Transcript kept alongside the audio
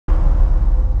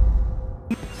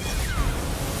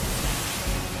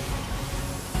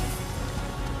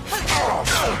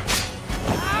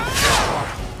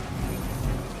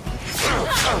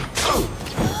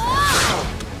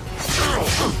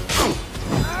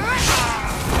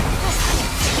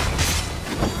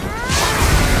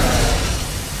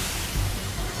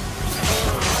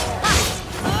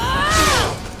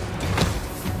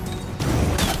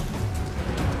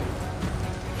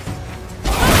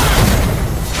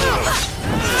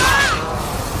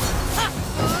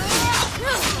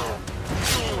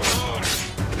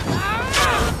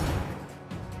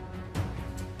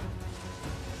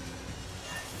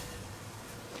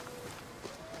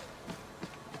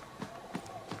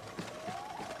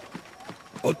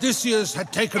Odysseus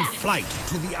had taken flight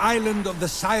to the island of the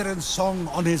Siren's Song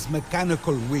on his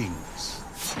mechanical wings.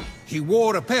 He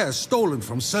wore a pair stolen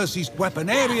from Circe's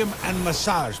weaponarium and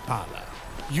massage parlor.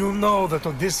 You know that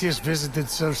Odysseus visited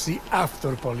Circe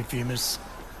after Polyphemus.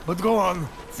 But go on.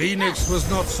 Phoenix was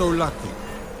not so lucky.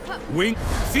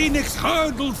 Phoenix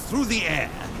hurtled through the air,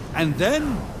 and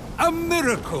then a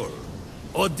miracle!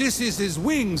 Odysseus'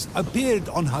 wings appeared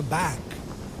on her back.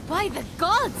 By the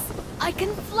gods! I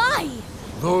can fly!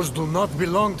 Those do not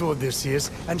belong to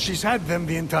Odysseus, and she's had them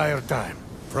the entire time.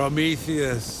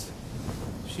 Prometheus.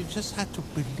 She just had to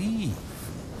believe.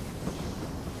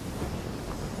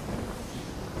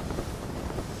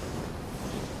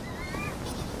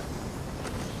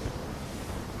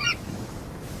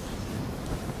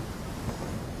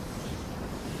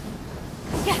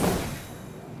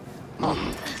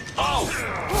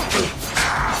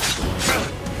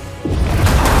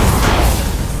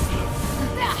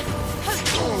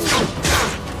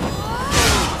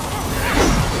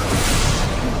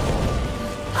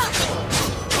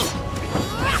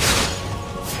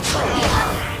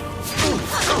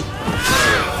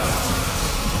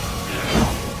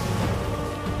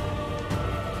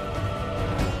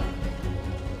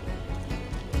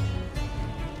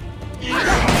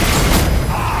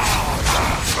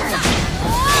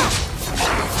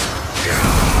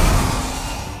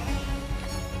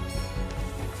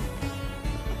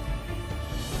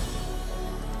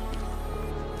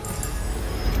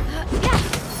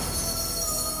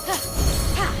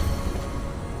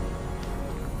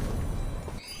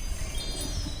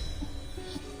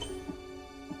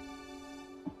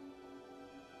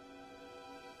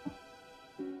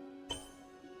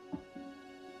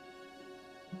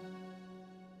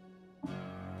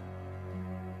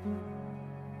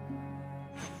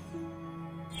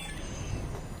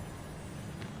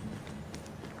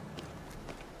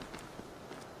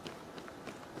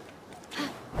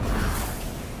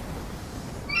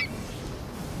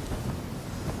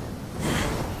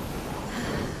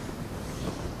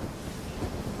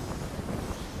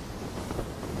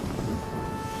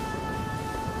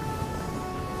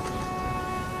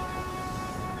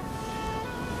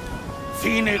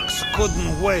 Phoenix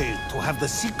couldn't wait to have the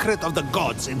secret of the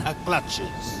gods in her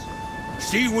clutches.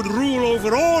 She would rule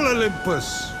over all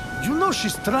Olympus. You know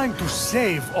she's trying to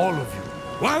save all of you.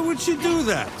 Why would she do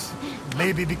that?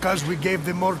 Maybe because we gave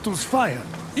the mortals fire.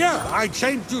 Yeah, I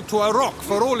chained you to a rock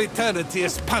for all eternity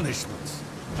as punishment.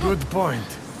 Good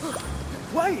point.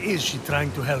 Why is she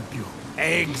trying to help you?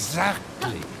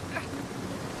 Exactly.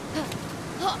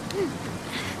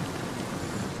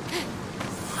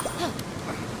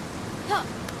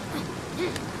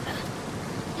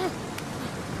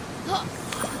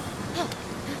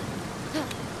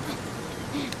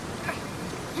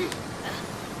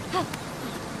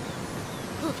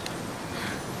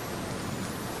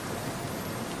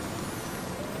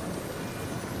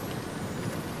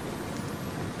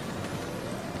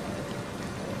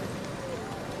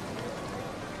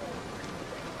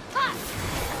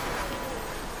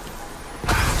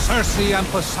 Circe and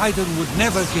Poseidon would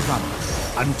never give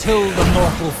up until the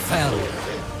mortal fell.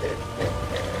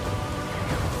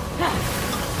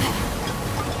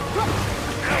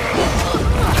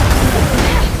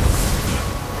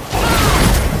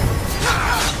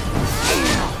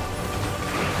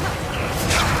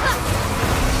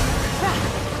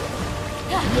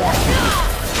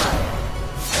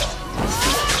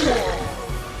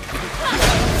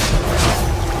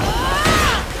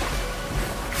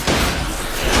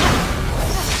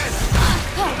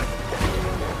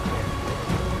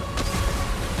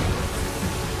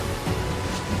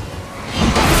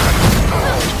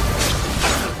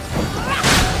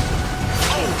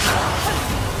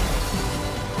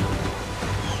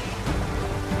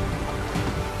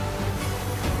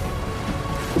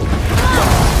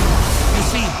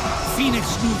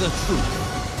 Fenyx knew the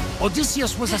truth.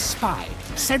 Odysseus was a spy,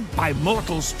 sent by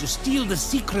mortals to steal the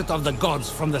secret of the gods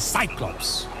from the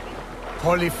Cyclops.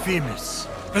 Polyphemus.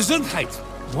 Gesundheit!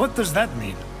 What does that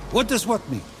mean? What does what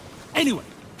mean? Anyway,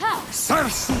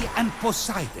 Circe and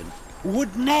Poseidon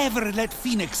would never let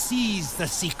Fenyx seize the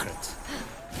secret.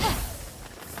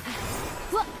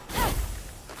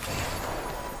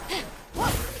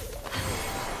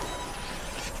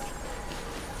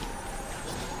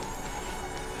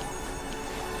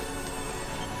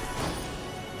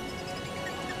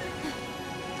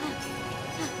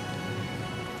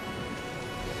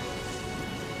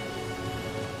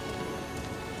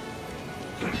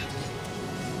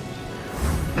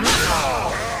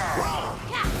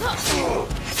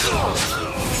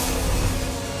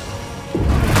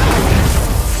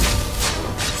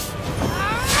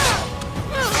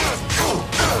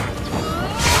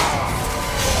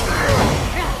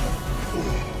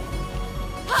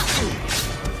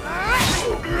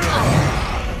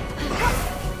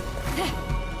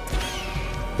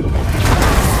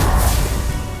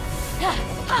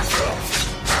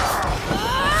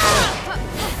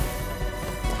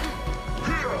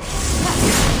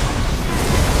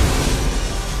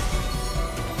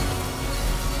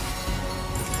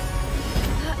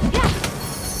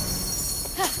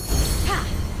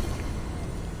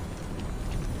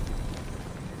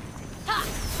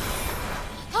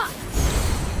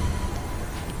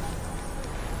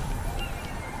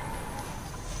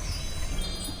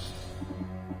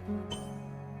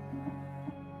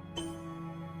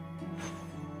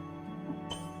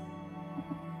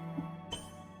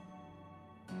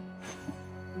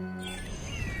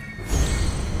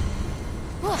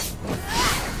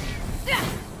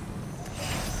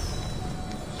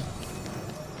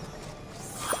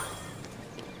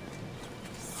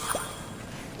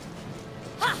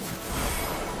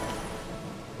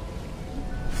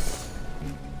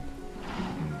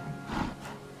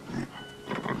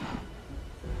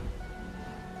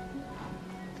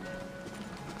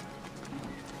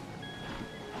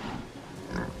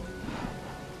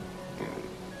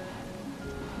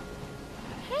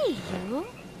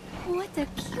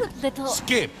 little...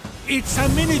 Skip. It's a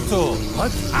Minotaur.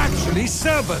 What? Actually,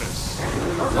 Cerberus.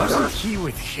 Wasn't he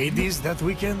with Hades that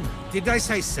weekend? Did I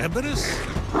say Cerberus?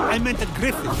 I meant a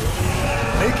griffin.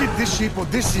 Make it the ship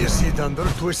Odysseus hid under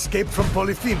to escape from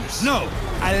Polyphemus. No,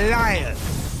 a lion.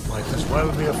 Might as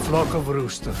well be a flock of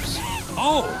roosters.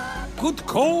 Oh, good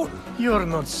call. You're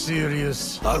not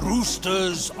serious. The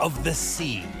roosters of the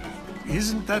sea.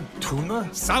 Isn't that tuna?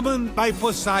 Summoned by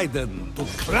Poseidon to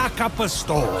crack up a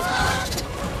storm.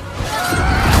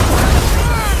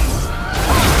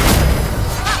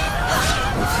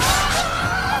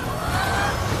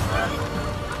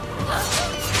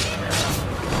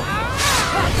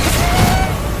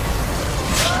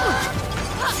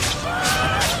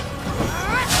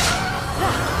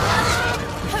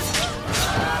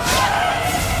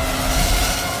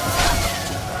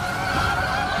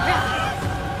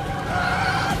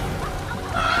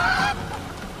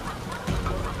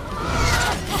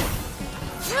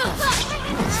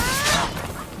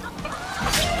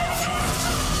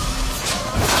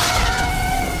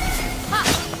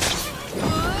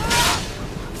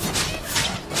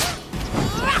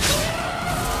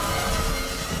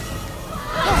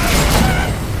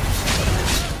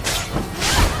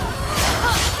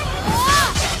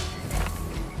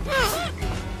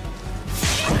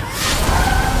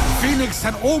 Fenyx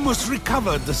had almost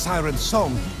recovered the siren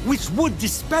song, which would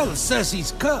dispel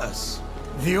Circe's curse.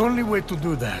 The only way to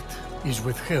do that is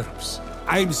with herbs.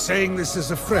 I'm saying this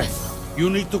as a friend. You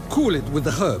need to cool it with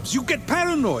the herbs. You get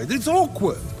paranoid, it's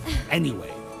awkward.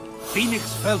 Anyway,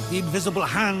 Fenyx felt the invisible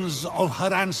hands of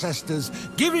her ancestors,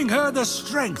 giving her the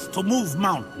strength to move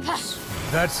mountains.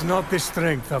 That's not the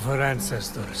strength of her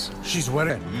ancestors. She's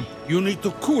wearing... You need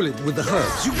to cool it with the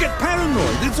herbs. You get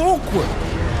paranoid, it's awkward.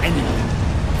 Anyway,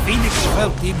 Fenyx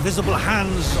felt the invisible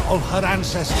hands of her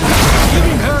ancestors,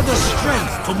 giving her the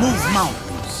strength to move mountains.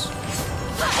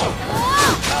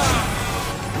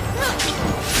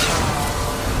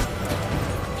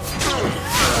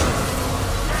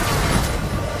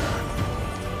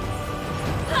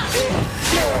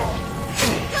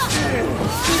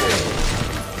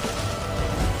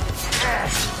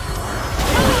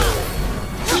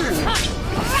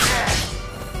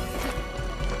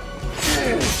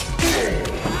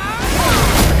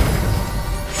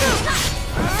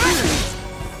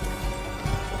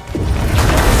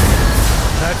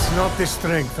 That's not the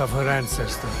strength of her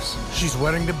ancestors. She's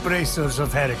wearing the bracers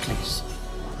of Heracles.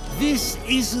 This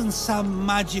isn't some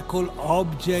magical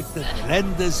object that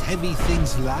renders heavy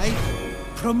things light.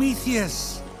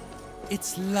 Prometheus,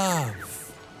 it's love.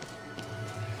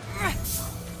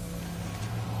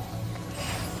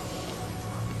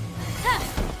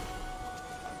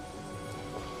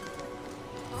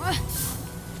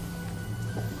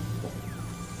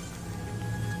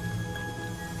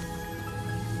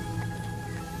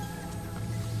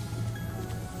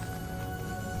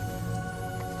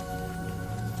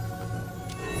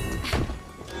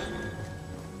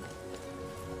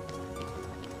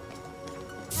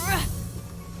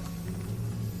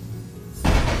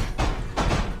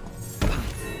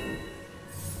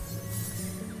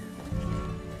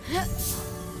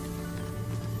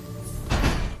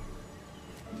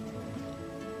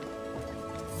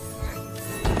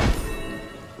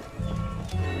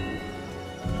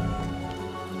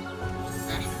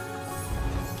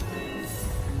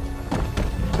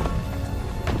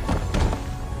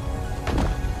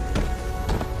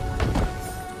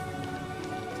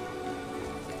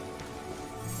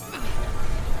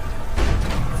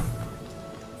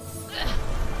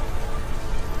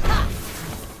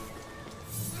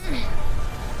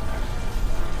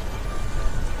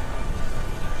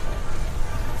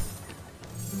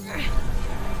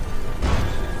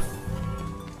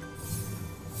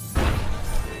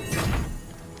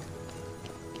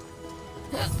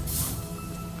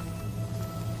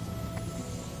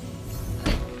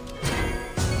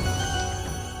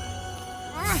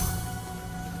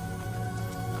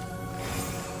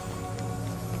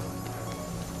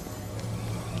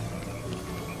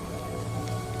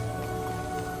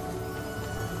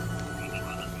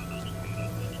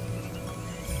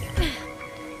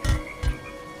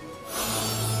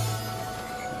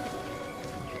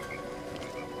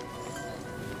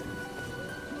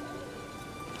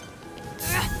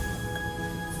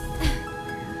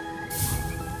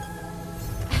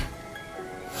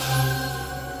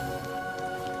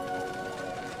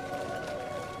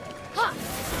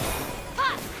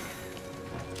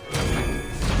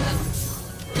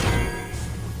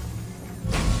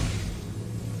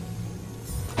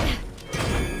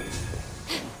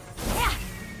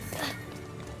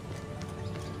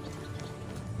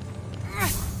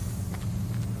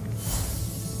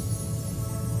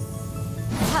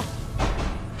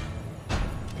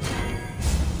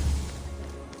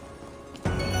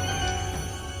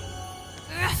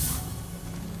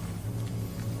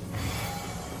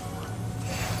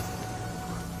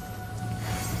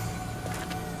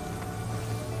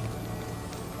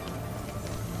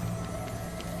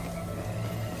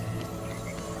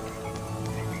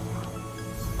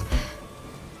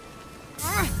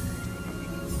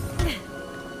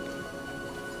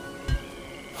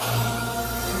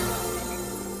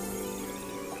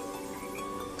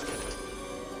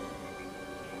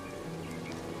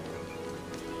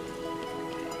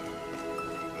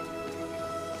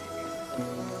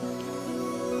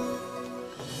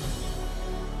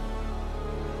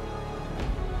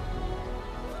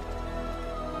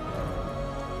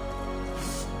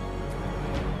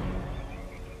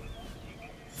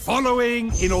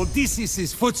 Following in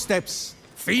Odysseus' footsteps,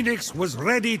 Fenyx was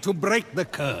ready to break the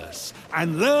curse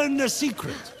and learn the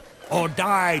secret, or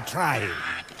die trying.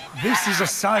 This is a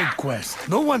side quest.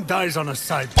 No one dies on a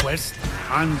side quest.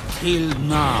 Until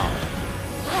now.